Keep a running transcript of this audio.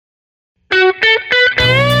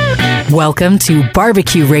Welcome to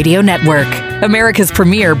BBQ Radio Network, America's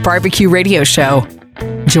premier barbecue radio show.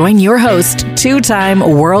 Join your host, two-time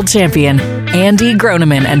world champion, Andy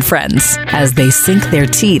Groneman and friends, as they sink their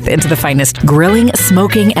teeth into the finest grilling,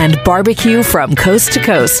 smoking, and barbecue from coast to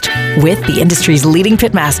coast with the industry's leading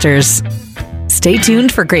pitmasters. Stay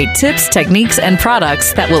tuned for great tips, techniques, and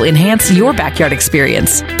products that will enhance your backyard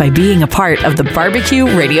experience by being a part of the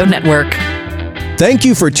BBQ Radio Network. Thank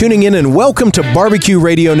you for tuning in and welcome to BBQ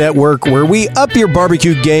Radio Network, where we up your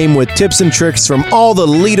barbecue game with tips and tricks from all the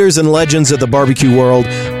leaders and legends of the barbecue world.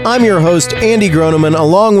 I'm your host, Andy Groneman,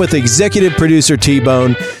 along with executive producer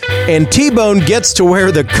T-Bone. And T-Bone gets to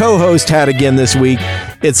wear the co-host hat again this week.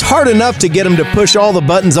 It's hard enough to get him to push all the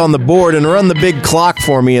buttons on the board and run the big clock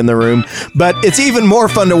for me in the room, but it's even more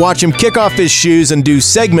fun to watch him kick off his shoes and do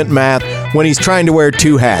segment math when he's trying to wear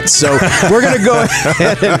two hats. So we're going to go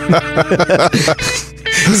ahead and...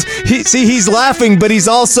 he's laughing, but he's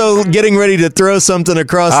also getting ready to throw something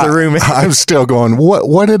across the room. I'm still going,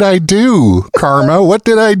 what did I do, Karma? What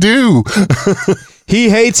did I do?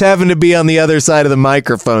 He hates having to be on the other side of the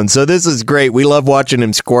microphone, so this is great. We love watching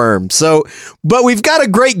him squirm. But we've got a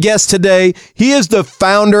great guest today. He is the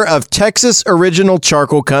founder of Texas Original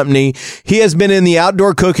Charcoal Company. He has been in the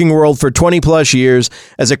outdoor cooking world for 20 plus years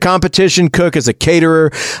as a competition cook, as a caterer.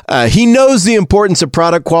 He knows the importance of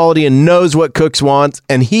product quality and knows what cooks want,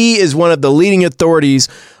 and he is one of the leading authorities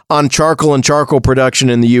on charcoal and charcoal production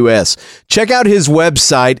in the U.S. Check out his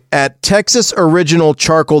website at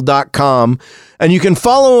texasoriginalcharcoal.com, and you can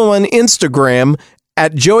follow him on Instagram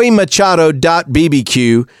at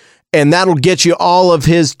joeymachado.bbq, and that'll get you all of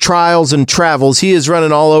his trials and travels. He is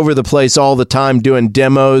running all over the place all the time, doing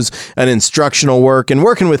demos and instructional work and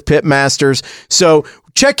working with pit masters. So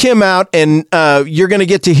check him out, and you're going to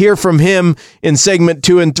get to hear from him in segment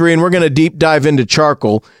 2 and 3, and we're going to deep dive into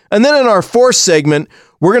charcoal. And then in our fourth segment,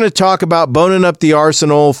 we're going to talk about boning up the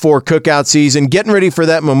arsenal for cookout season, getting ready for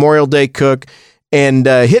that Memorial Day cook, and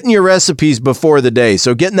hitting your recipes before the day.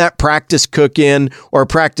 So getting that practice cook in or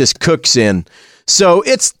practice cooks in. So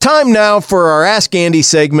it's time now for our Ask Andy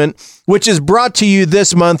segment, which is brought to you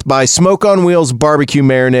this month by Smoke on Wheels Barbecue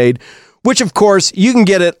Marinade, which, of course, you can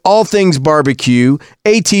get at All Things Barbecue,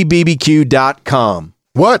 atbbq.com.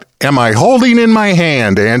 What am I holding in my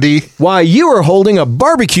hand, Andy? Why, you are holding a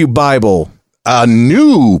barbecue Bible. A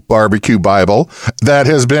new barbecue Bible that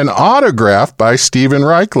has been autographed by Steven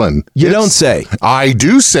Reichland. You don't say. I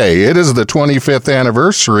do say. It is the 25th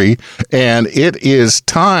anniversary, and it is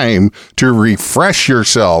time to refresh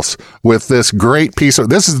yourselves with this great piece of...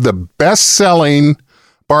 This is the best-selling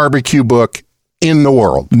barbecue book in the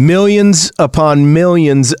world. Millions upon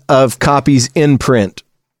millions of copies in print.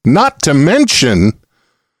 Not to mention...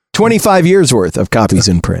 25 years worth of copies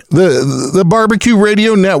in print. The Barbecue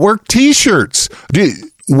Radio Network t-shirts.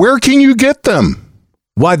 Where can you get them?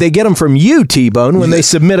 Why, they get them from you, T-Bone, when they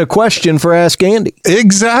submit a question for Ask Andy.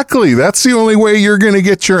 Exactly. That's the only way you're going to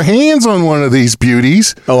get your hands on one of these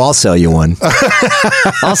beauties. Oh, I'll sell you one.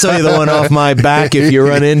 I'll sell you the one off my back if you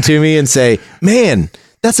run into me and say, man,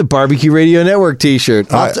 that's a Barbecue Radio Network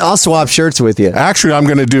t-shirt. I'll swap shirts with you. Actually, I'm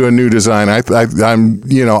going to do a new design. I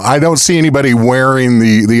don't see anybody wearing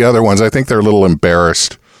the other ones. I think they're a little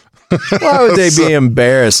embarrassed. Why would they be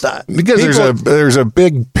embarrassed? Because there's a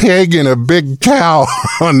big pig and a big cow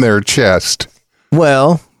on their chest.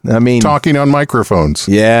 Well, I mean, talking on microphones.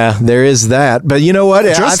 Yeah, there is that. But you know what?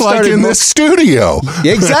 Just like in this studio.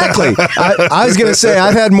 Exactly. I was going to say,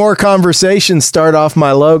 I've had more conversations start off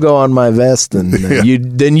my logo on my vest than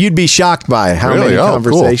you'd be shocked by how many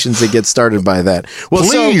conversations that get started by that. Well,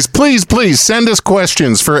 please send us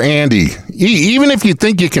questions for Andy. Even if you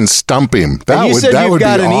think you can stump him. You've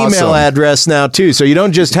got an email address now too, so you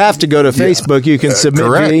don't just have to go to Facebook. You can submit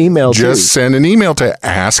via email too. Just send an email to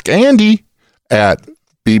AskAndy at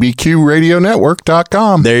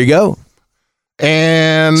bbqradionetwork.com. There you go.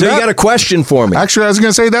 And so you got a question for me. Actually, I was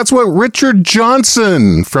going to say that's what Richard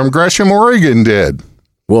Johnson from Gresham, Oregon did.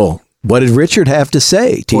 Well, what did Richard have to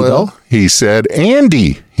say, Tito? Well, he said,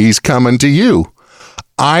 Andy, he's coming to you.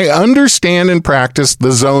 I understand and practice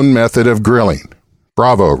the zone method of grilling.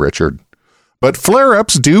 Bravo, Richard. But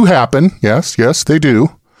flare-ups do happen. Yes, they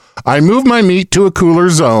do. I move my meat to a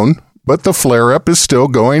cooler zone, but the flare-up is still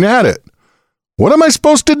going at it. What am I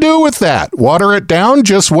supposed to do with that? Water it down?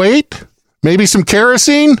 Just wait? Maybe some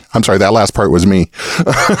kerosene? I'm sorry, that last part was me.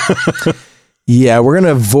 Yeah, we're going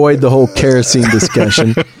to avoid the whole kerosene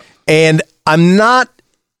discussion. And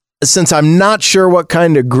since I'm not sure what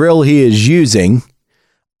kind of grill he is using,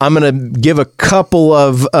 I'm going to give a couple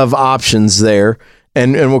of options there,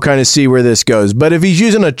 and we'll kind of see where this goes. But if he's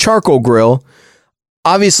using a charcoal grill,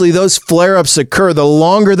 obviously those flare-ups occur the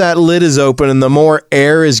longer that lid is open and the more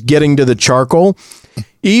air is getting to the charcoal.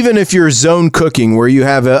 Even if you're zone cooking, where you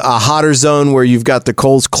have a hotter zone where you've got the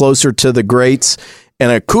coals closer to the grates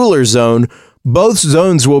and a cooler zone, both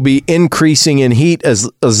zones will be increasing in heat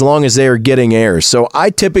as long as they are getting air. So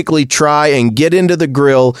I typically try and get into the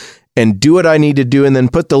grill and do what I need to do and then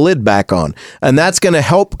put the lid back on. And that's going to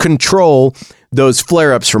help control those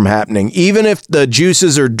flare-ups from happening. Even if the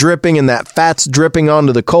juices are dripping and that fat's dripping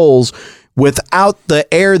onto the coals, without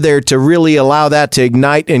the air there to really allow that to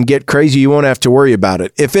ignite and get crazy, you won't have to worry about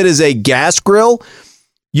it. If it is a gas grill,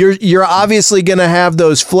 you're obviously going to have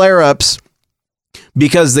those flare-ups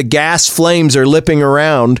because the gas flames are lipping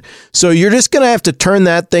around. So you're just going to have to turn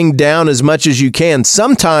that thing down as much as you can.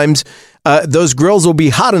 Sometimes those grills will be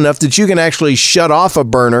hot enough that you can actually shut off a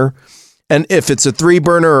burner. And if it's a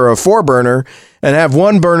 3-burner or a 4-burner and have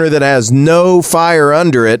one burner that has no fire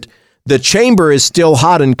under it, the chamber is still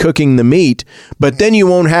hot and cooking the meat, but then you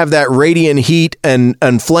won't have that radiant heat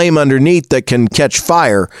and flame underneath that can catch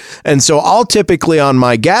fire. And so I'll typically on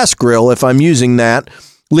my gas grill, if I'm using that,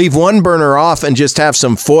 leave one burner off and just have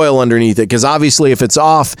some foil underneath it. Because obviously if it's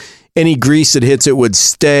off, any grease that hits it would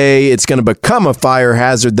stay. It's going to become a fire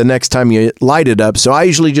hazard the next time you light it up. So I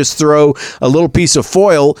usually just throw a little piece of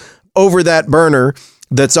foil over that burner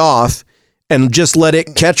that's off and just let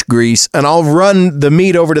it catch grease. And I'll run the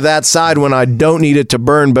meat over to that side when I don't need it to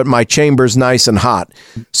burn, but my chamber's nice and hot.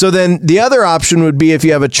 So then the other option would be if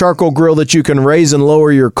you have a charcoal grill that you can raise and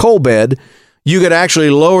lower your coal bed, you could actually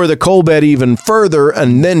lower the coal bed even further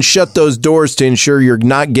and then shut those doors to ensure you're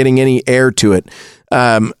not getting any air to it.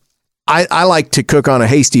 I like to cook on a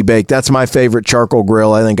Hasty Bake. That's my favorite charcoal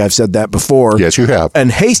grill. I think I've said that before. Yes, you have.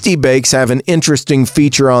 And Hasty Bakes have an interesting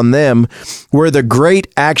feature on them where the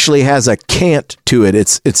grate actually has a cant to it.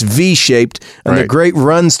 It's V-shaped, and the grate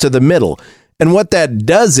runs to the middle. And what that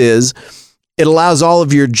does is it allows all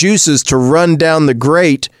of your juices to run down the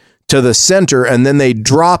grate to the center, and then they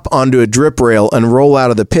drop onto a drip rail and roll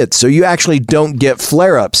out of the pit. So you actually don't get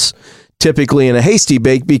flare-ups typically in a Hasty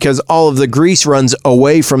Bake because all of the grease runs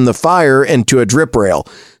away from the fire into a drip rail.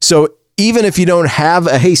 So even if you don't have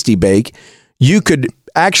a Hasty Bake, you could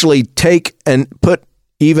actually take and put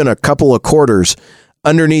even a couple of quarters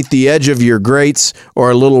underneath the edge of your grates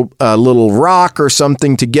or a little rock or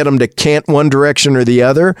something to get them to cant one direction or the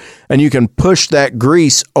other, and you can push that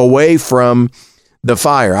grease away from the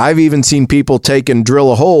fire. I've even seen people take and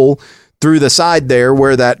drill a hole through the side there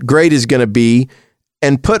where that grate is going to be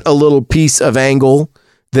and put a little piece of angle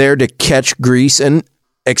there to catch grease and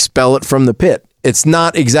expel it from the pit. It's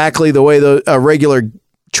not exactly the way a regular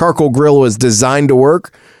charcoal grill was designed to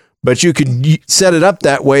work, but you could set it up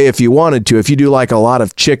that way if you wanted to. If you do like a lot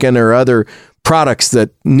of chicken or other products that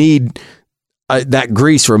need that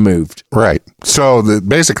grease removed. Right. So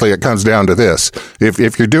basically it comes down to this.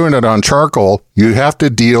 If you're doing it on charcoal, you have to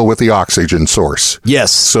deal with the oxygen source.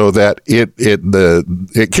 Yes. So that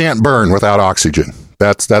it can't burn without oxygen.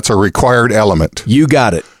 That's a required element. You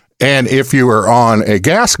got it. And if you are on a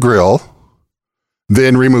gas grill,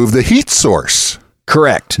 then remove the heat source.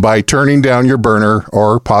 Correct. By turning down your burner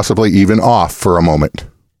or possibly even off for a moment.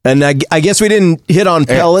 And I guess we didn't hit on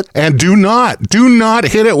pellet. And do not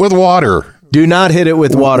hit it with water. Do not hit it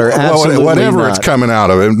with water. Absolutely whatever not. It's coming out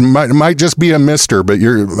of it. Might just be a mister, but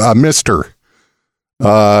you're a mister.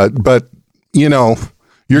 But you know,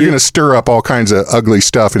 you're going to stir up all kinds of ugly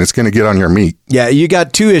stuff, and it's going to get on your meat. Yeah, you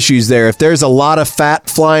got two issues there. If there's a lot of fat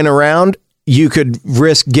flying around, you could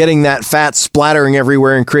risk getting that fat splattering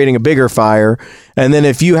everywhere and creating a bigger fire. And then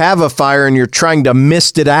if you have a fire and you're trying to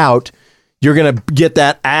mist it out, you're going to get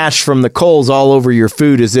that ash from the coals all over your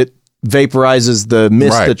food as it vaporizes the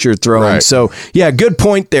mist that you're throwing. Right. So, yeah, good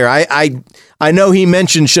point there. I know he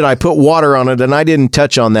mentioned, should I put water on it? And I didn't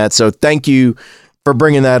touch on that. So thank you for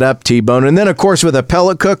bringing that up, T-Bone. And then, of course, with a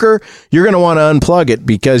pellet cooker, you're going to want to unplug it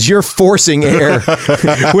because you're forcing air.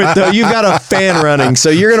 You've got a fan running, so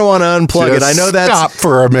you're going to want to unplug it. I know that stop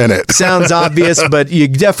for a minute. Sounds obvious, but you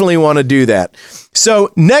definitely want to do that.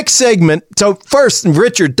 So next segment. So first,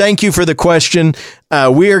 Richard, thank you for the question.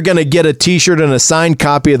 We are going to get a T-shirt and a signed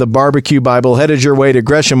copy of the Barbecue Bible headed your way to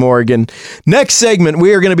Gresham, Oregon. Next segment,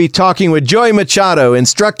 we are going to be talking with Joey Machado,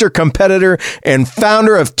 instructor, competitor, and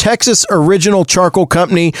founder of Texas Original Charcoal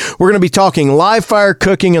Company. We're going to be talking live fire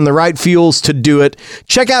cooking and the right fuels to do it.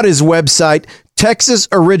 Check out his website,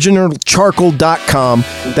 TexasOriginalCharcoal.com.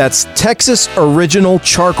 That's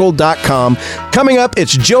TexasOriginalCharcoal.com. Coming up,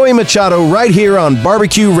 it's Joey Machado right here on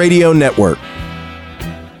Barbecue Radio Network.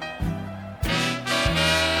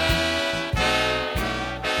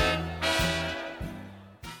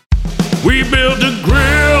 We built a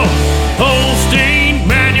grill, Holstein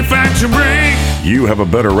You have a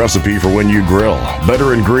better recipe for when you grill.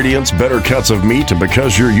 Better ingredients, better cuts of meat, and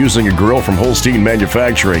because you're using a grill from Holstein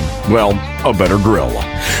Manufacturing, well, a better grill.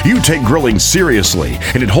 You take grilling seriously,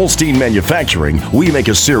 and at Holstein Manufacturing, we make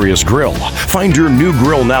a serious grill. Find your new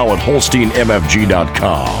grill now at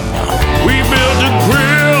HolsteinMFG.com. We build a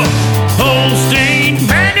grill, Holstein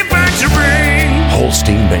Manufacturing.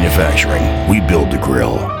 Holstein Manufacturing, we build the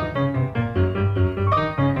grill.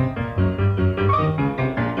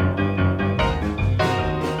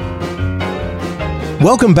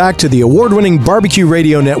 Welcome back to the award-winning Barbecue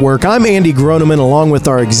Radio Network. I'm Andy Groneman, along with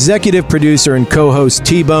our executive producer and co-host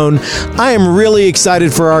T-Bone. I am really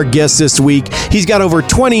excited for our guest this week. He's got over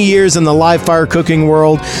 20 years in the live fire cooking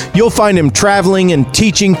world. You'll find him traveling and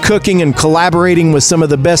teaching, cooking, and collaborating with some of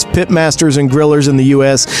the best pit masters and grillers in the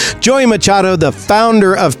U.S. Joey Machado, the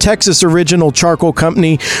founder of Texas Original Charcoal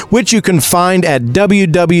Company, which you can find at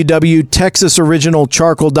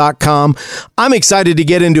www.texasoriginalcharcoal.com. I'm excited to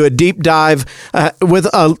get into a deep dive with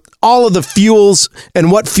all of the fuels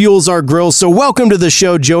and what fuels our grills. So welcome to the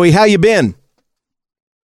show, Joey. How you been?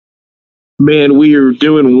 Man, we are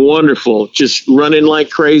doing wonderful. Just running like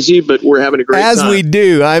crazy, but we're having a great time. As we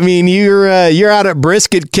do. I mean, you're out at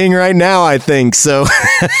Brisket King right now, I think. So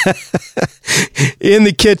in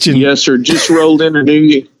the kitchen. Yes, sir. Just rolled into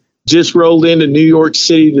New York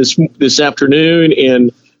City this afternoon, and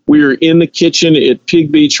we are in the kitchen at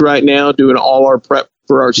Pig Beach right now doing all our prep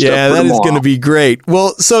for our stuff. Yeah, that is going to be great.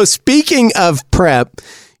 Well, so speaking of prep,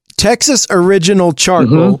 Texas Original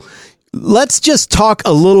Charcoal, let's just talk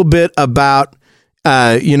a little bit about,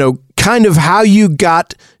 kind of how you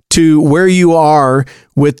got to where you are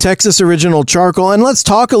with Texas Original Charcoal. And let's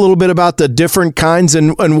talk a little bit about the different kinds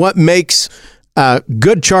and what makes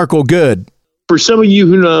good charcoal good. For some of you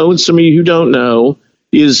who know and some of you who don't know,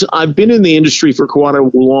 is I've been in the industry for quite a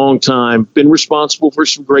long time, been responsible for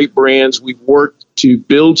some great brands. We've worked to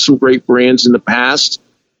build some great brands in the past.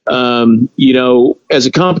 As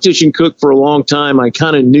a competition cook for a long time, I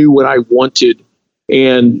kind of knew what I wanted.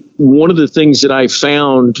 And one of the things that I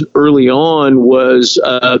found early on was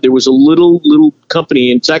there was a little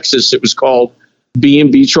company in Texas that was called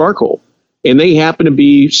B&B Charcoal. And they happened to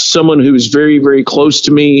be someone who was very, very close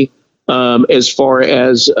to me as far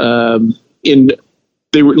as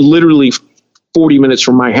they were literally 40 minutes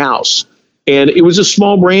from my house. And it was a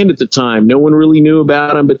small brand at the time. No one really knew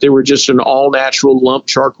about them, but they were just an all-natural lump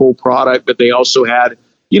charcoal product. But they also had,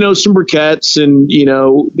 some briquettes, and,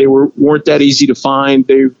 they weren't that easy to find.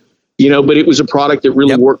 But it was a product that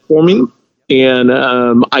really worked for me. And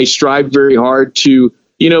I strived very hard to,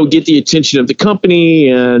 get the attention of the company,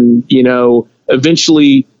 and,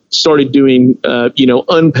 eventually started doing,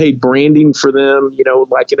 unpaid branding for them,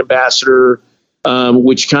 like an ambassador,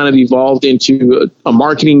 which kind of evolved into a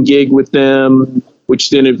marketing gig with them, which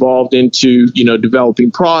then evolved into, developing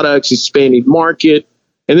products, expanding market.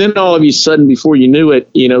 And then all of a sudden, before you knew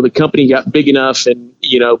it, the company got big enough and,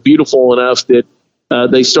 beautiful enough that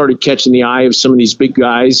they started catching the eye of some of these big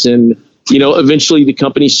guys. And, eventually the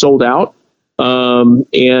company sold out. And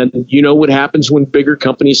what happens when bigger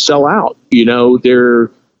companies sell out?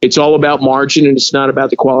 It's all about margin, and it's not about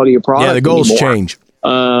the quality of product. Yeah, the goals anymore. change.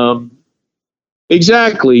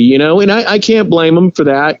 Exactly, and I can't blame them for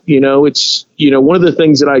that. It's, one of the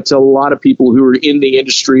things that I tell a lot of people who are in the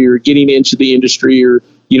industry or getting into the industry or,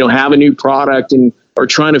 have a new product and are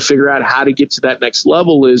trying to figure out how to get to that next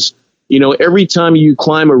level is, every time you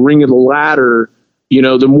climb a ring of the ladder,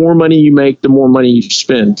 the more money you make, the more money you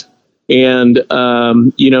spend. And,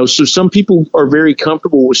 so some people are very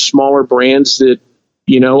comfortable with smaller brands that,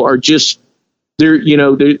 are just, they're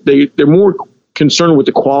more concerned with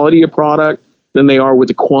the quality of product than they are with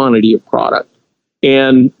the quantity of product.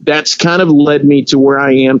 And that's kind of led me to where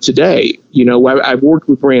I am today. I've worked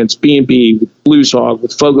with brands B&B, with Blues Hog,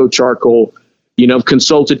 with Fogo Charcoal,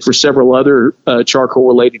 consulted for several other charcoal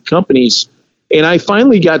related companies. And I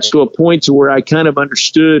finally got to a point to where I kind of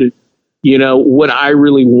understood, what I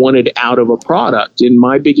really wanted out of a product. And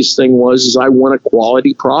my biggest thing is I want a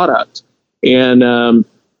quality product. And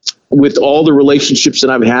with all the relationships that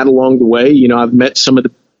I've had along the way, I've met some of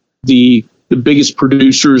the biggest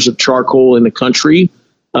producers of charcoal in the country.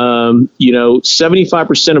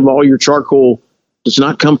 75% of all your charcoal does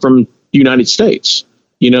not come from the United States.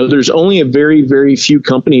 There's only a very, very few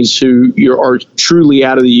companies who are truly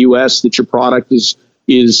out of the U.S. that your product is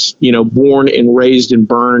born and raised and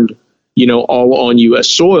burned, all on U.S.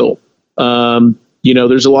 soil.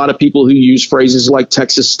 There's a lot of people who use phrases like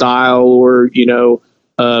Texas style or,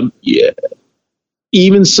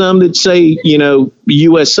 even some that say,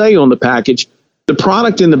 USA on the package. The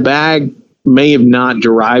product in the bag may have not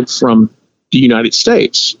derived from the United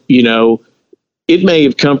States. It may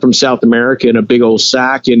have come from South America in a big old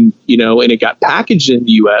sack and it got packaged in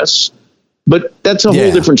the US, but that's a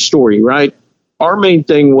whole different story, right? Our main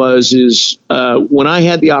thing is when I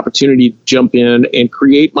had the opportunity to jump in and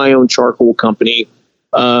create my own charcoal company,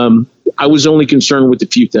 I was only concerned with a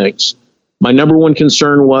few things. My number one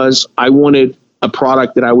concern was I wanted a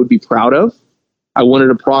product that I would be proud of. I wanted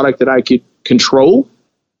a product that I could control.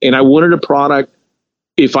 And I wanted a product,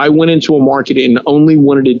 if I went into a market and only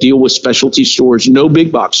wanted to deal with specialty stores, no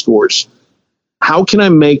big box stores, how can I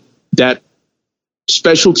make that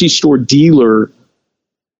specialty store dealer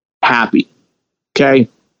happy? Okay.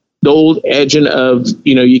 The old adage of,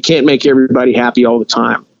 you can't make everybody happy all the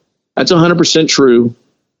time. That's 100% true.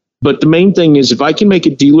 But the main thing is if I can make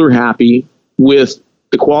a dealer happy with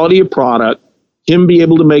the quality of product, him be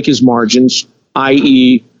able to make his margins,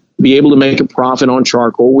 i.e., be able to make a profit on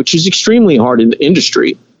charcoal, which is extremely hard in the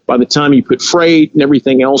industry. By the time you put freight and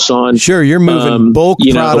everything else on, sure, you're moving bulk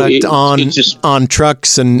product on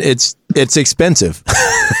trucks, and it's expensive.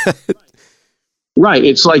 Right,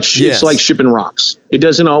 it's like shipping rocks. It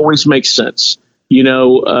doesn't always make sense,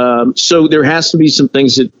 So there has to be some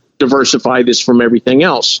things that diversify this from everything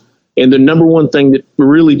else. And the number one thing that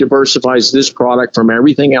really diversifies this product from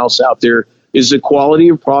everything else out there is the quality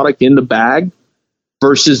of product in the bag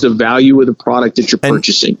versus the value of the product that you're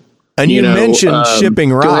purchasing. And you mentioned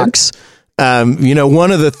shipping rocks.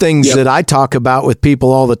 One of the things that I talk about with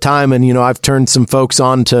people all the time, and, I've turned some folks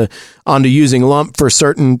onto using lump for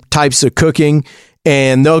certain types of cooking,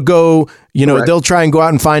 and they'll go, they'll try and go out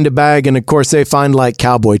and find a bag. And of course they find like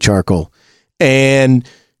cowboy charcoal, and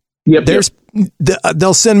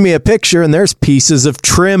they'll send me a picture and there's pieces of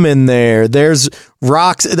trim in there. There's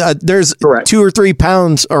rocks. There's 2 or 3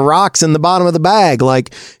 pounds of rocks in the bottom of the bag.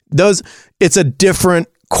 Like those, it's a different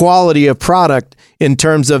quality of product in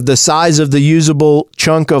terms of the size of the usable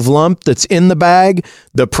chunk of lump that's in the bag,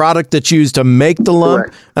 the product that's used to make the lump.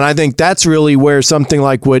 Correct. And I think that's really where something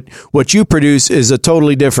like what you produce is a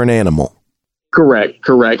totally different animal. Correct.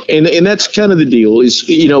 And that's kind of the deal is,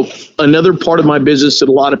 another part of my business that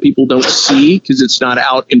a lot of people don't see because it's not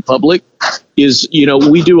out in public is,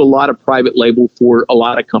 we do a lot of private label for a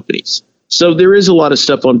lot of companies. So there is a lot of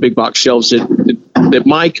stuff on big box shelves that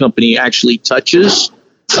my company actually touches.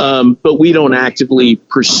 But we don't actively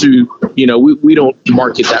pursue, we don't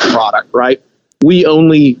market that product, right? We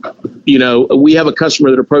only, we have a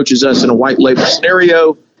customer that approaches us in a white label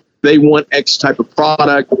scenario. They want X type of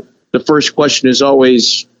product. The first question is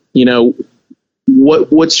always,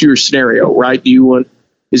 what's your scenario, right?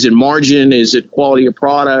 Is it margin? Is it quality of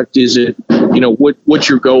product? Is it, what's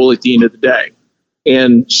your goal at the end of the day?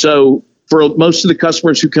 And so for most of the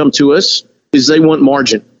customers who come to us is they want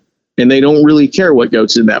margin. And they don't really care what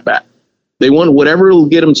goes in that bag. They want whatever will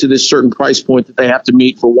get them to this certain price point that they have to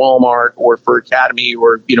meet for Walmart or for Academy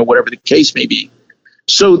or, whatever the case may be.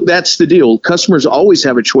 So that's the deal. Customers always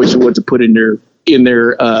have a choice of what to put in their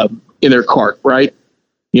cart, right?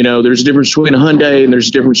 There's a difference between a Hyundai and there's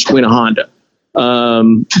a difference between a Honda.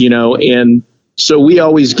 And so we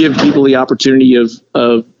always give people the opportunity of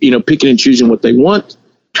picking and choosing what they want.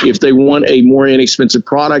 If they want a more inexpensive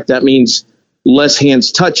product, that means less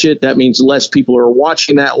hands touch it. That means less people are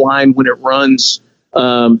watching that line when it runs.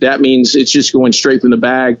 That means it's just going straight from the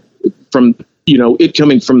bag, from it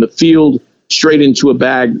coming from the field straight into a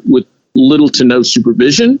bag with little to no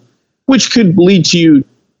supervision, which could lead you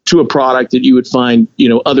to a product that you would find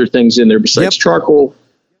other things in there besides charcoal.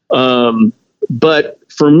 But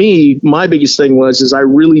for me, my biggest thing is I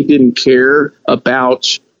really didn't care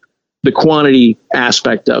about the quantity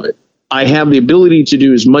aspect of it. I have the ability to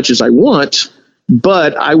do as much as I want,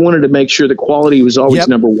 but I wanted to make sure the quality was always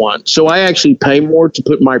number one. So I actually pay more to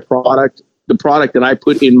put the product that I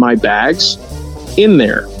put in my bags in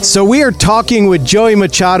there. So we are talking with Joey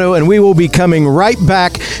Machado, and we will be coming right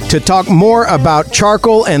back to talk more about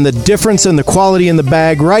charcoal and the difference in the quality in the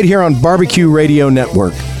bag right here on BBQ Radio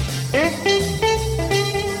Network.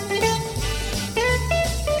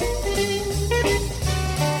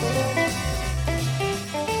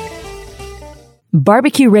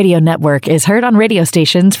 BBQ Radio Network is heard on radio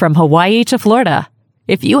stations from Hawaii to Florida.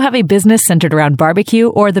 If you have a business centered around barbecue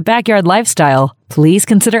or the backyard lifestyle, please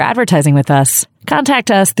consider advertising with us.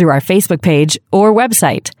 Contact us through our Facebook page or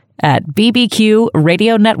website at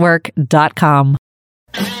bbqradionetwork.com.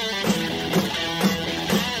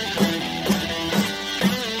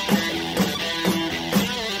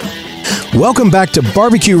 Welcome back to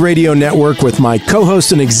BBQ Radio Network with my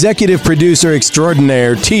co-host and executive producer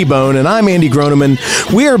extraordinaire, T-Bone, and I'm Andy Groneman.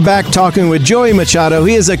 We are back talking with Joey Machado.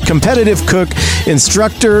 He is a competitive cook,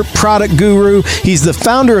 instructor, product guru. He's the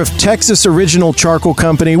founder of Texas Original Charcoal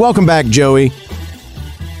Company. Welcome back, Joey.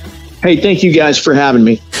 Hey, thank you guys for having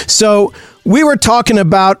me. So we were talking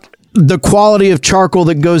about the quality of charcoal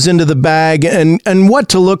that goes into the bag and what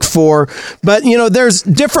to look for. But, there's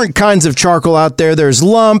different kinds of charcoal out there. There's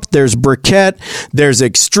lump, there's briquette, there's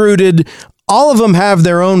extruded. All of them have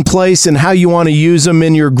their own place and how you want to use them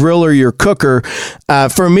in your grill or your cooker.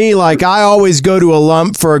 For me, I always go to a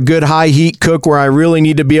lump for a good high heat cook where I really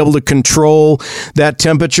need to be able to control that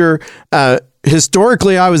temperature.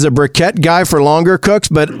 Historically, I was a briquette guy for longer cooks,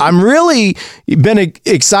 but I'm really been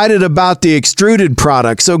excited about the extruded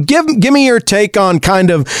product. So give me your take on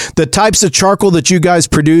kind of the types of charcoal that you guys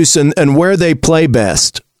produce and where they play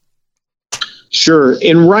best. Sure.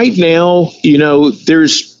 And right now,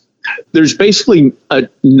 there's basically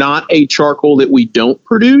not a charcoal that we don't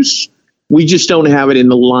produce. We just don't have it in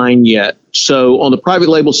the line yet. So on the private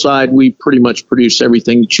label side, we pretty much produce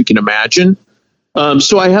everything that you can imagine.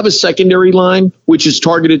 So I have a secondary line, which is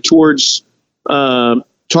targeted towards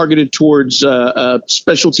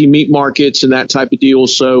specialty meat markets and that type of deal.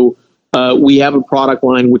 So we have a product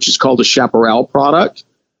line which is called a chaparral product,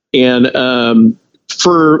 and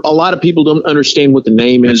for a lot of people don't understand what the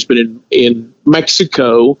name is, but in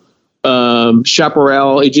Mexico,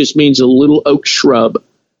 chaparral, it just means a little oak shrub,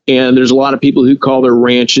 and there's a lot of people who call their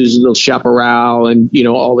ranches little chaparral and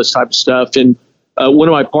all this type of stuff. And one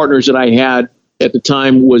of my partners that I had at the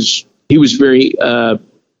time was very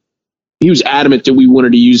adamant that we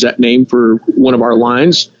wanted to use that name for one of our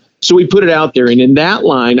lines. So we put it out there. And in that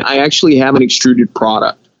line, I actually have an extruded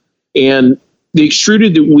product. And the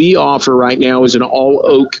extruded that we offer right now is an all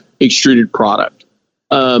oak extruded product.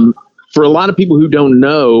 For a lot of people who don't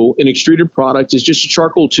know, an extruded product is just a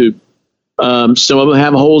charcoal tube. Some of them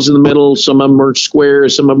have holes in the middle. Some of them are square.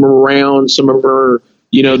 Some of them are round. Some of them are,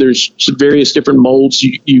 there's some various different molds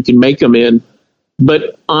you can make them in.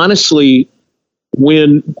 But honestly,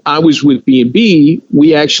 when I was with B&B,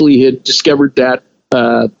 we actually had discovered that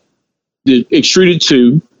the extruded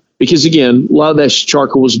tube, because again, a lot of that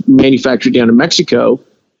charcoal was manufactured down in Mexico,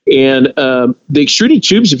 and the extruded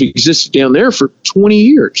tubes have existed down there for 20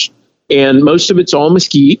 years, and most of it's all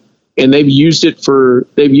mesquite, and they've used it for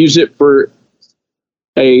a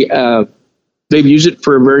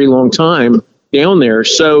very long time down there.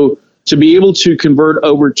 So to be able to convert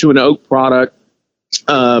over to an oak product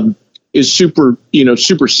is super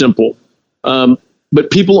simple. But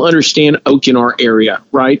people understand oak in our area,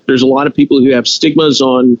 right? There's a lot of people who have stigmas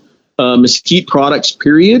on mesquite products,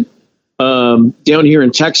 period. Down here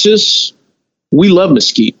in Texas, we love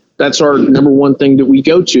mesquite. That's our number one thing that we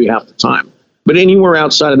go to half the time. But anywhere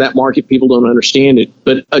outside of that market, people don't understand it.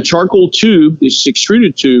 But a charcoal tube, this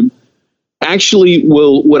extruded tube, actually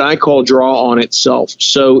will what I call draw on itself.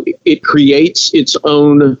 So it creates its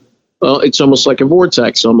own. It's almost like a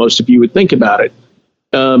vortex, almost, if you would think about it.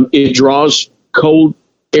 It draws cold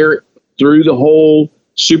air through the hole,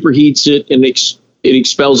 superheats it, and it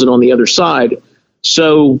expels it on the other side.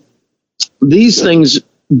 So these things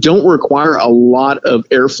don't require a lot of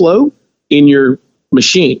airflow in your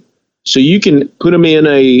machine. So you can put them in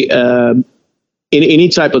in any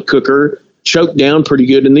type of cooker, choke down pretty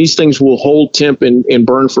good, and these things will hold temp and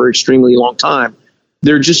burn for an extremely long time.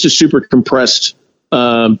 They're just a super compressed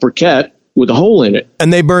briquette with a hole in it.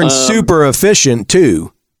 And they burn super efficient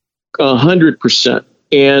too. 100%.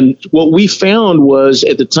 And what we found was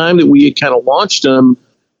at the time that we had kind of launched them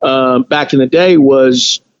back in the day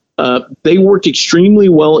was they worked extremely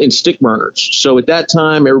well in stick burners. So at that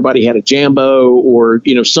time, everybody had a Jambo or,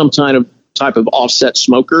 some type of offset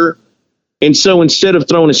smoker. And so instead of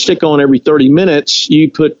throwing a stick on every 30 minutes, you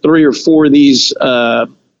put 3 or 4 of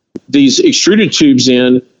these extruded tubes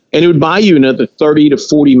in, and it would buy you another 30 to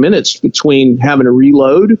 40 minutes between having to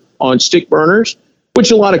reload on stick burners,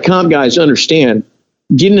 which a lot of comp guys understand.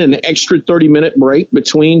 Getting an extra 30-minute break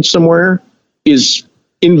between somewhere is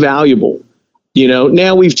invaluable.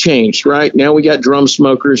 Now we've changed, right? Now we got drum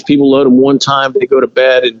smokers. People load them one time, they go to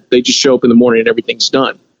bed, and they just show up in the morning and everything's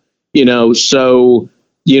done.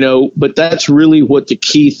 But that's really what the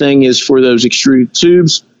key thing is for those extruded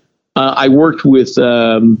tubes. I worked with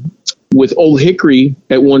Old Hickory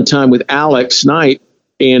at one time with Alex Knight,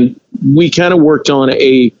 and we kind of worked on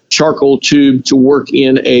a charcoal tube to work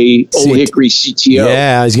in a Old Hickory CTO.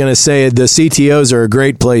 Yeah, I was going to say the CTOs are a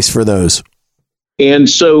great place for those. And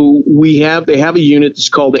so they have a unit that's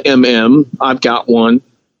called the MM. I've got one.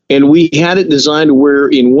 And we had it designed to where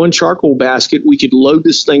in one charcoal basket, we could load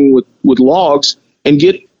this thing with logs and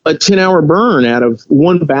get a 10-hour burn out of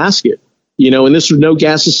one basket. And this was no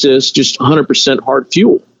gas assist, just 100% hard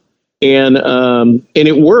fuel. And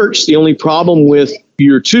it works. The only problem with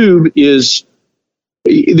your tube is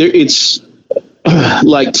it's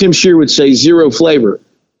like Tim Shear would say, zero flavor.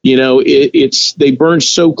 they burn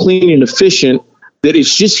so clean and efficient that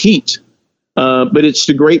it's just heat. But it's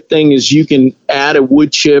the great thing is you can add a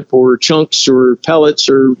wood chip or chunks or pellets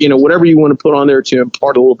or, whatever you want to put on there to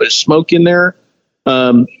impart a little bit of smoke in there.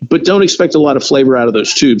 But don't expect a lot of flavor out of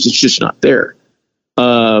those tubes. It's just not there.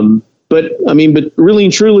 But really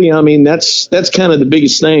and truly, that's kind of the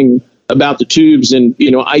biggest thing about the tubes. And,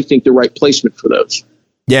 I think the right placement for those.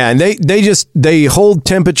 Yeah, and they hold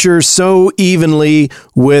temperature so evenly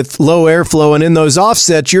with low airflow, and in those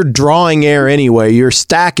offsets, you're drawing air anyway. Your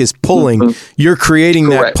stack is pulling. You're creating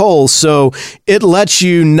Correct. that pull, so it lets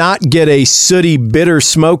you not get a sooty, bitter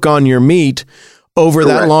smoke on your meat over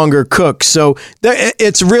that longer cook. So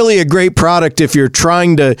it's really a great product if you're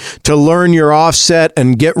trying to learn your offset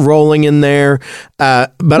and get rolling in there.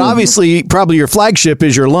 But obviously, probably your flagship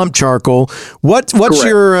is your lump charcoal. What's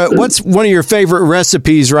what's one of your favorite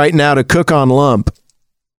recipes right now to cook on lump?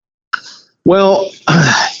 Well,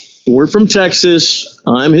 we're from Texas.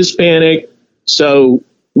 I'm Hispanic, so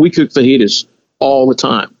we cook fajitas all the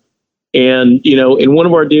time. And, in one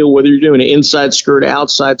of our deal, whether you're doing an inside skirt,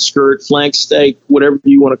 outside skirt, flank steak, whatever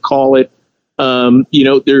you want to call it,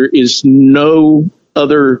 there is no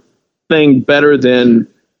other thing better than,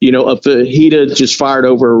 a fajita just fired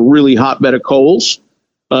over a really hot bed of coals.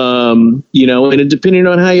 And it depending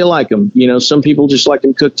on how you like them, some people just like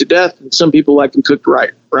them cooked to death and some people like them cooked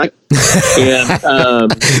right.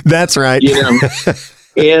 And, that's right.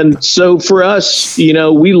 And so for us,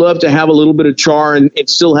 we love to have a little bit of char and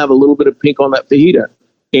still have a little bit of pink on that fajita.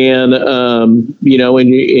 And,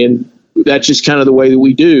 and that's just kind of the way that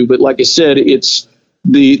we do. But like I said, it's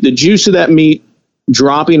the juice of that meat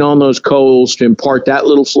dropping on those coals to impart that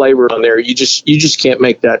little flavor on there. You just can't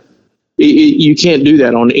make that. You can't do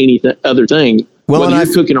that on any other thing. Well, whether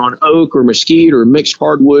you're cooking on oak or mesquite or mixed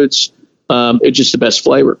hardwoods, it's just the best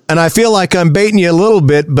flavor. And I feel like I'm baiting you a little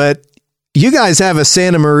bit, but you guys have a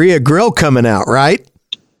Santa Maria grill coming out, right?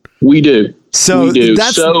 We do. So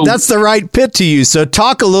that's the right pit to use. So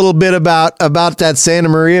talk a little bit about that Santa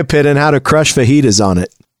Maria pit and how to crush fajitas on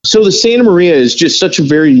it. So the Santa Maria is just such a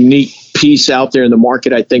very unique piece out there in the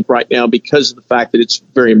market, I think, right now because of the fact that it's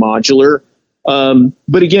very modular.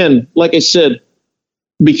 But again, like I said,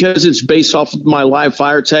 because it's based off of my live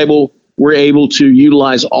fire table, we're able to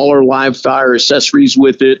utilize all our live fire accessories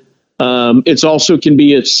with it. It's also can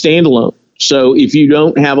be a standalone. So if you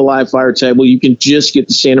don't have a live fire table, you can just get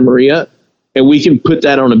the Santa Maria and we can put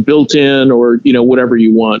that on a built-in or, whatever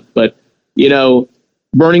you want. But,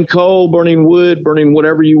 burning coal, burning wood, burning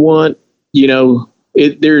whatever you want,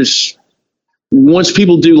 once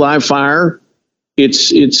people do live fire,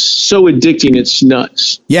 it's so addicting. It's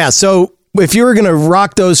nuts. Yeah. So if you were going to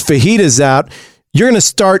rock those fajitas out, you're going to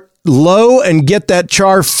start low and get that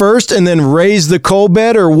char first and then raise the coal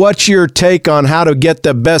bed, or what's your take on how to get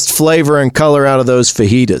the best flavor and color out of those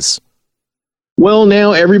fajitas? Well,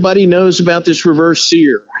 now everybody knows about this reverse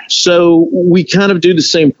sear. So we kind of do the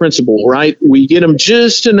same principle, right? We get them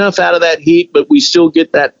just enough out of that heat, but we still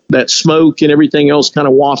get that smoke and everything else kind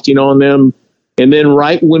of wafting on them. And then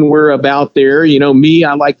right when we're about there,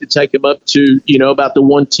 I like to take them up to, about the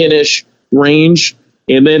 110-ish range.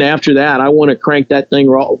 And then after that, I want to crank that thing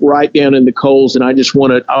right down in the coals. And I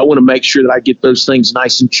want to make sure that I get those things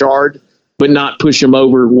nice and charred, but not push them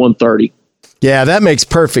over 130. Yeah, that makes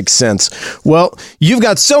perfect sense. Well, you've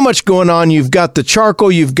got so much going on. You've got the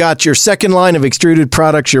charcoal. You've got your second line of extruded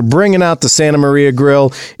products. You're bringing out the Santa Maria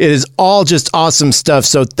grill. It is all just awesome stuff.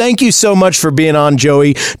 So thank you so much for being on,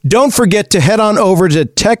 Joey. Don't forget to head on over to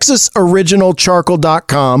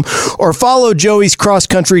TexasOriginalCharcoal.com or follow Joey's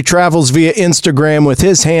cross-country travels via Instagram with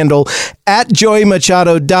his handle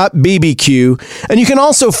 @JoeyMachado.bbq. And you can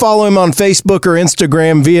also follow him on Facebook or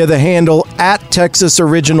Instagram via the handle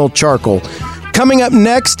 @TexasOriginalCharcoal. Coming up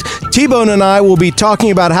next, T-Bone and I will be talking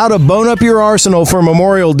about how to bone up your arsenal for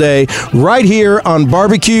Memorial Day right here on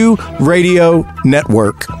BBQ Radio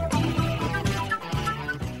Network.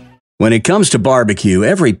 When it comes to barbecue,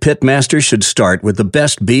 every pitmaster should start with the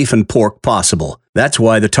best beef and pork possible. That's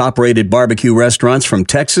why the top-rated barbecue restaurants from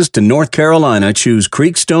Texas to North Carolina choose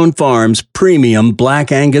Creekstone Farms premium Black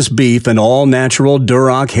Angus beef and all-natural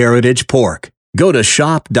Duroc Heritage pork. Go to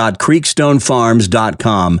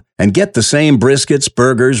shop.creekstonefarms.com and get the same briskets,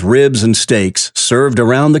 burgers, ribs, and steaks served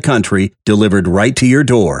around the country delivered right to your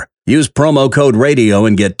door. Use promo code RADIO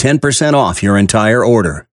and get 10% off your entire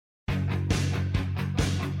order.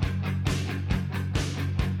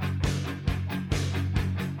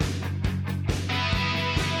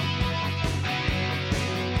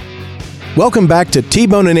 Welcome back to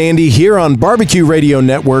T-Bone and Andy here on BBQ Radio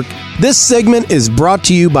Network. This segment is brought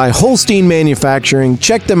to you by Holstein Manufacturing.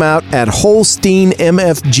 Check them out at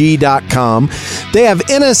holsteinmfg.com. They have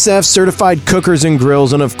NSF certified cookers and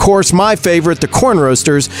grills, and of course, my favorite, the corn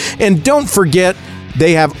roasters. And don't forget,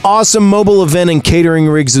 they have awesome mobile event and catering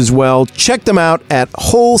rigs as well. Check them out at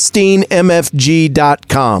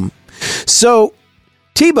holsteinmfg.com. So,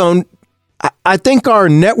 T-Bone, I think our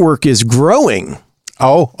network is growing.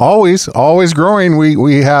 Oh, always growing.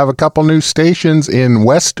 We have a couple new stations in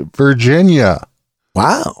West Virginia.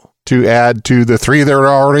 Wow. To add to the 3 that are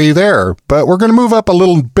already there. But we're going to move up a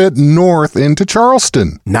little bit north into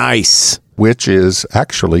Charleston. Nice. Which is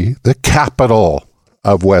actually the capital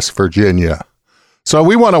of West Virginia. So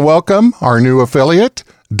we want to welcome our new affiliate,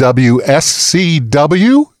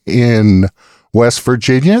 WSCW in West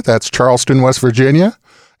Virginia. That's Charleston, West Virginia.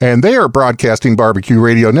 And they are broadcasting Barbecue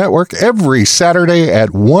Radio Network every Saturday at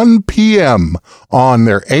 1 p.m. on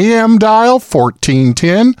their AM dial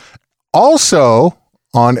 1410, also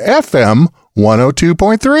on FM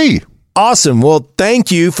 102.3. Awesome. Well,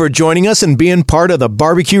 thank you for joining us and being part of the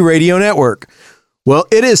Barbecue Radio Network. Well,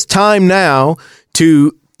 it is time now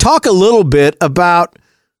to talk a little bit about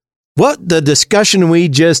what the discussion we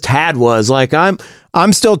just had was. Like, I'm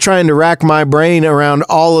still trying to rack my brain around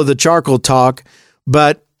all of the charcoal talk,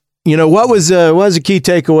 but you know, what was a key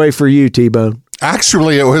takeaway for you, T-Bone?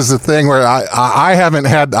 Actually, it was the thing where I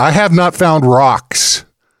have not found rocks.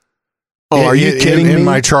 Oh, are you kidding me? In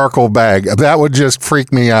my charcoal bag. That would just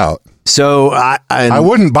freak me out. So I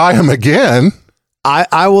wouldn't buy them again.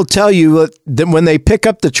 I will tell you that when they pick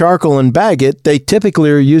up the charcoal and bag it, they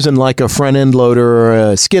typically are using like a front end loader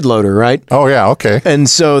or a skid loader, right? Oh yeah, okay. And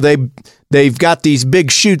so they've got these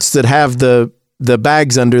big chutes that have the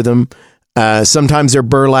bags under them. Sometimes they're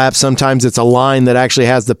burlap. Sometimes it's a line that actually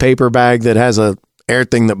has the paper bag that has a air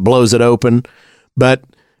thing that blows it open. But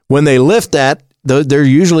when they lift that, they're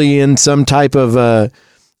usually in some type of a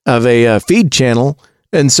feed channel.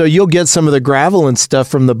 And so you'll get some of the gravel and stuff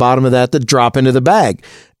from the bottom of that drop into the bag.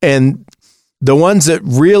 And the ones that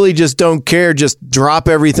really just don't care, just drop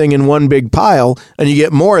everything in one big pile and you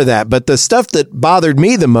get more of that. But the stuff that bothered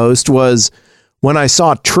me the most was when I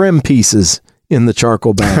saw trim pieces in the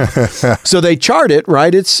charcoal bag. So they chart it,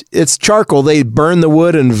 right? It's charcoal. They burn the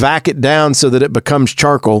wood and vac it down so that it becomes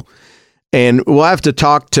charcoal. And we'll have to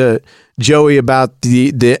talk to Joey about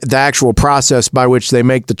the actual process by which they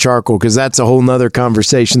make the charcoal, because that's a whole nother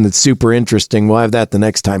conversation that's super interesting. We'll have that the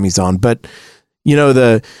next time he's on. But you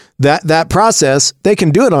know, that process, they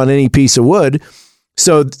can do it on any piece of wood.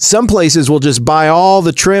 So some places will just buy all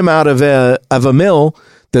the trim out of a mill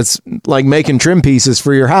that's like making trim pieces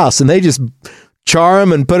for your house, and they just char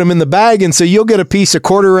them and put them in the bag. And so you'll get a piece of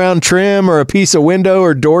quarter round trim or a piece of window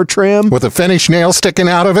or door trim with a finished nail sticking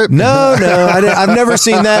out of it. No, I've never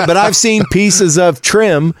seen that, but I've seen pieces of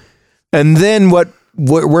trim. And then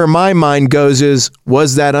where my mind goes is,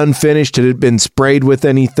 was that unfinished? Had it been sprayed with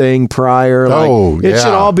anything prior?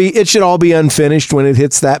 It should all be unfinished when it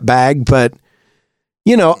hits that bag. But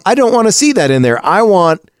you know, I don't want to see that in there. I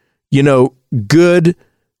want, you know, good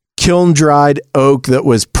kiln dried oak that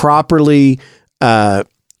was properly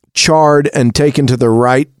charred and taken to the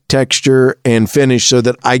right texture and finished so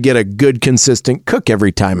that I get a good consistent cook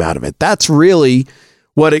every time out of it. That's really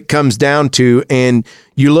what it comes down to. And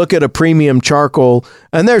you look at a premium charcoal,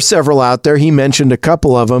 and there's several out there. He mentioned a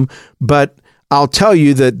couple of them, but I'll tell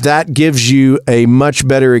you that gives you a much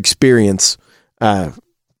better experience.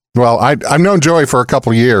 Well, I've known Joey for a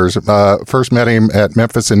couple of years. First met him at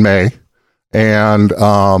Memphis in May. And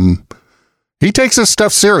he takes this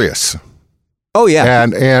stuff serious. Oh, yeah.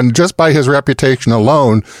 And just by his reputation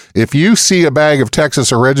alone, if you see a bag of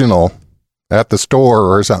Texas Original at the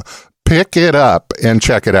store or something, pick it up and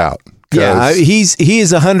check it out. Yeah, he is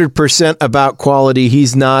 100% about quality.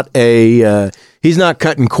 He's not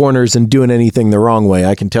cutting corners and doing anything the wrong way.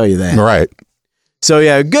 I can tell you that. Right. So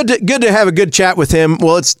yeah, good to have a good chat with him.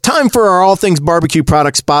 Well, it's time for our All Things Barbecue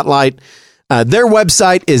Product Spotlight. Their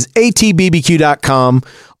website is atbbq.com.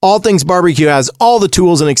 All Things Barbecue has all the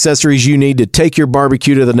tools and accessories you need to take your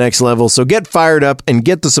barbecue to the next level. So get fired up and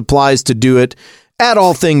get the supplies to do it at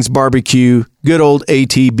All Things Barbecue, good old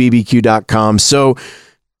atbbq.com. So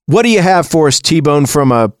what do you have for us, T-Bone,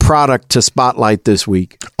 from a product to spotlight this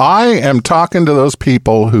week? I am talking to those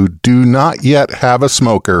people who do not yet have a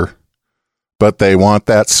smoker, but they want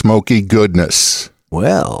that smoky goodness.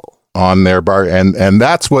 Well, on their bar, and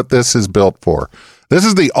that's what this is built for. This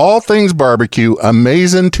is the All Things Barbecue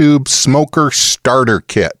Amazing Tube Smoker Starter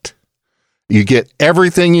Kit. You get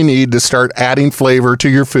everything you need to start adding flavor to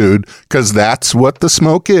your food, because that's what the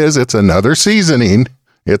smoke is. It's another seasoning.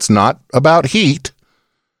 It's not about heat.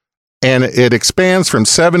 and it expands from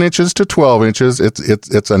 7 inches to 12 inches.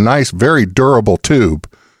 It's a nice, very durable tube.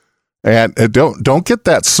 And don't get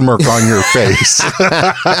that smirk on your face.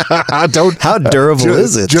 How durable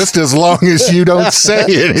is it? Just as long as you don't say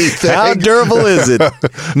anything. How durable is it?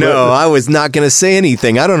 No, I was not going to say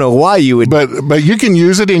anything. I don't know why you would. But you can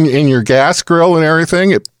use it in your gas grill and everything.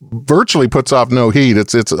 It virtually puts off no heat.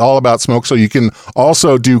 It's all about smoke. So you can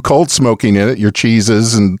also do cold smoking in it, your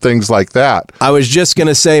cheeses and things like that. I was just going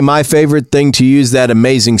to say my favorite thing to use that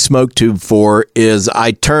amazing smoke tube for is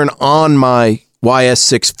I turn on my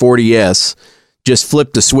YS640S, just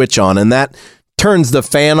flip the switch on, and that turns the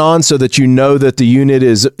fan on so that you know that the unit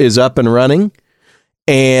is up and running.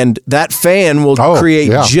 And that fan will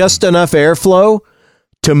create just enough airflow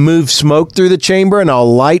to move smoke through the chamber, and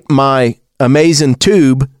I'll light my amazing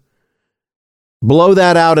tube, blow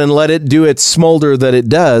that out, and let it do its smolder that it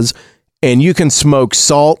does. And you can smoke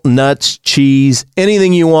salt, nuts, cheese,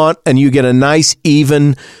 anything you want, and you get a nice,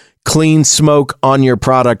 even, clean smoke on your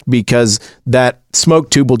product because that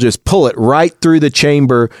smoke tube will just pull it right through the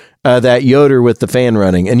chamber, that Yoder with the fan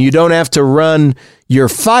running. And you don't have to run your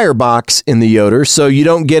firebox in the Yoder, so you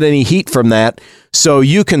don't get any heat from that. So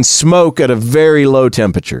you can smoke at a very low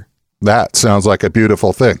temperature. That sounds like a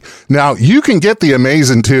beautiful thing. Now, you can get the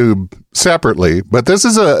Amazing Tube separately, but this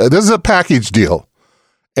is a package deal.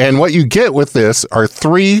 And what you get with this are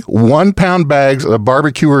 3 1-pound bags of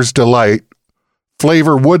Barbecuer's Delight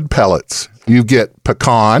flavor wood pellets. You get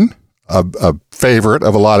pecan, a favorite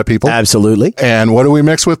of a lot of people. Absolutely. And what do we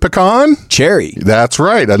mix with pecan? Cherry. That's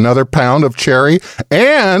right. Another pound of cherry.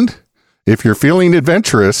 And if you're feeling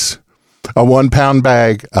adventurous, a 1-pound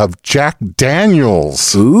bag of Jack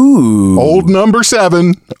Daniels. Ooh. Old number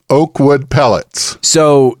 7 oak wood pellets.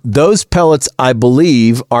 So those pellets, I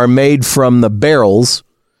believe, are made from the barrels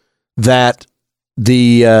that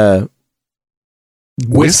the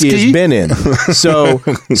whiskey has been in. So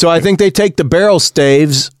I think they take the barrel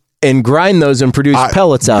staves and grind those and produce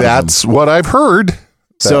pellets out of them. That's what I've heard.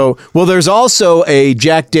 So, well, there's also a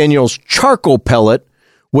Jack Daniel's charcoal pellet,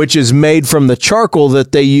 which is made from the charcoal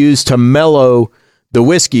that they use to mellow the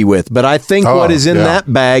whiskey with. But I think what is in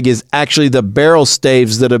that bag is actually the barrel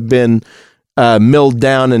staves that have been milled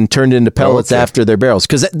down and turned into pellets after their barrels,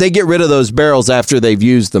 because they get rid of those barrels after they've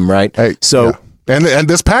used them, right? And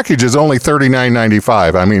this package is only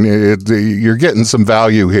 $39.95. I mean, you're getting some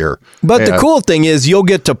value here. But the cool thing is you'll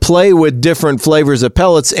get to play with different flavors of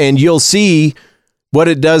pellets, and you'll see what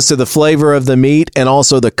it does to the flavor of the meat and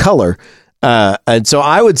also the color. And so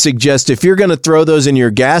I would suggest if you're going to throw those in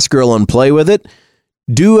your gas grill and play with it,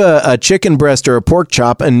 do a chicken breast or a pork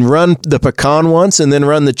chop and run the pecan once and then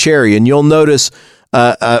run the cherry. And you'll notice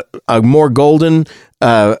a more golden,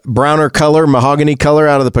 browner color, mahogany color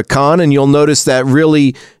out of the pecan. And you'll notice that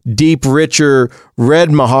really deep, richer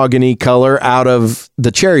red mahogany color out of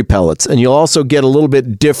the cherry pellets. And you'll also get a little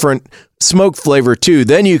bit different smoke flavor too.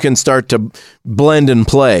 Then you can start to blend and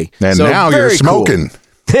play. And so now you're smoking. Cool.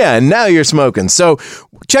 Yeah, and now you're smoking. So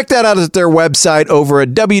check that out at their website over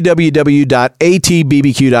at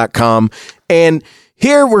www.atbbq.com. And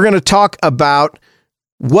here we're going to talk about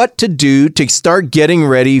what to do to start getting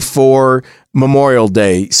ready for Memorial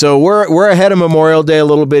Day. So we're ahead of Memorial Day a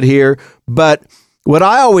little bit here, but what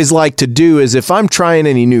I always like to do is if I'm trying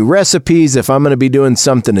any new recipes, if I'm going to be doing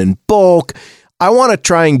something in bulk, I want to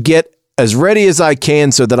try and get as ready as I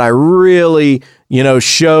can so that I really,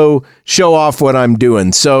 show off what I'm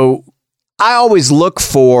doing. So I always look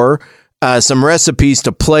for some recipes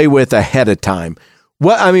to play with ahead of time.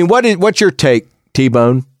 What's your take,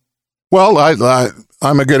 T-Bone? Well,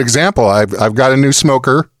 I'm a good example. I've got a new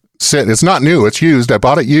smoker sitting. It's not new. It's used. I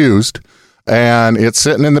bought it used, and it's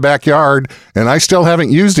sitting in the backyard, and I still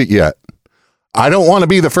haven't used it yet. I don't want to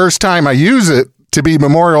be the first time I use it to be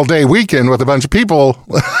Memorial Day weekend with a bunch of people.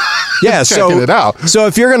 Yeah, checking it out. So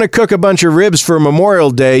if you're going to cook a bunch of ribs for Memorial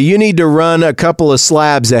Day, you need to run a couple of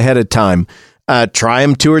slabs ahead of time. Try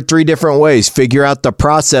them 2 or 3 different ways. Figure out the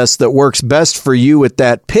process that works best for you with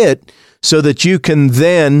that pit so that you can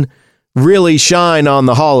then really shine on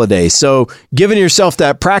the holiday. So giving yourself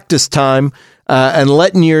that practice time and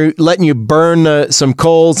letting you burn some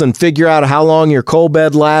coals and figure out how long your coal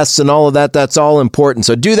bed lasts and all of that, that's all important.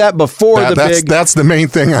 So do that before that's the main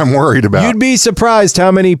thing I'm worried about. You'd be surprised how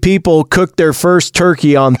many people cook their first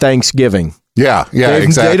turkey on Thanksgiving. Yeah,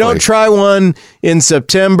 exactly. They don't try one in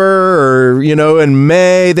September or, in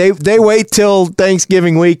May. They wait till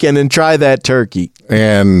Thanksgiving weekend and try that turkey.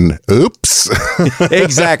 And oops.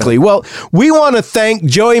 Exactly. Well, we want to thank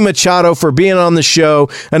Joey Machado for being on the show.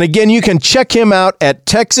 And again, you can check him out at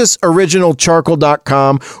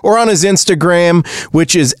texasoriginalcharcoal.com or on his Instagram,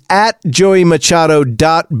 which is at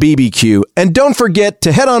joeymachado.bbq. And don't forget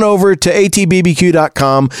to head on over to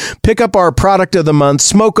atbbq.com, pick up our product of the month,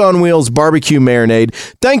 Smoke on Wheels Barbecue Marinade.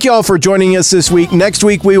 Thank you all for joining us this week. Next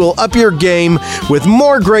week, we will up your game with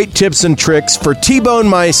more great tips and tricks. For T-Bone,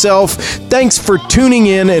 myself, thanks for tuning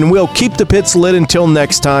in, and we'll keep the pits lit until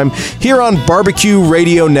next time here on Barbecue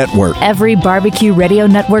Radio Network. Every Barbecue Radio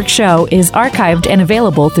Network show is archived and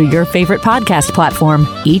available through your favorite podcast platform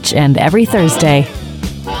each and every Thursday.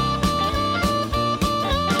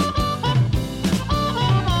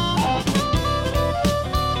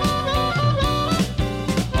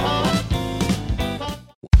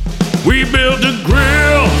 We built a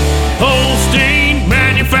grill, Holstein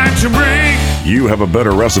Manufacturing. You have a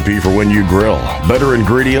better recipe for when you grill. Better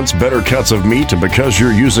ingredients, better cuts of meat, and because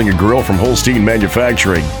you're using a grill from Holstein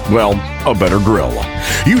Manufacturing, well, a better grill.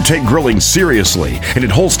 You take grilling seriously, and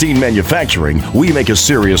at Holstein Manufacturing, we make a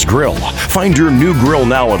serious grill. Find your new grill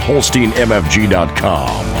now at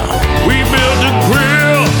HolsteinMFG.com. We built a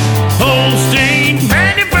grill, Holstein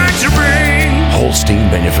Manufacturing. Holstein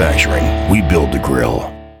Manufacturing, we build the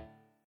grill.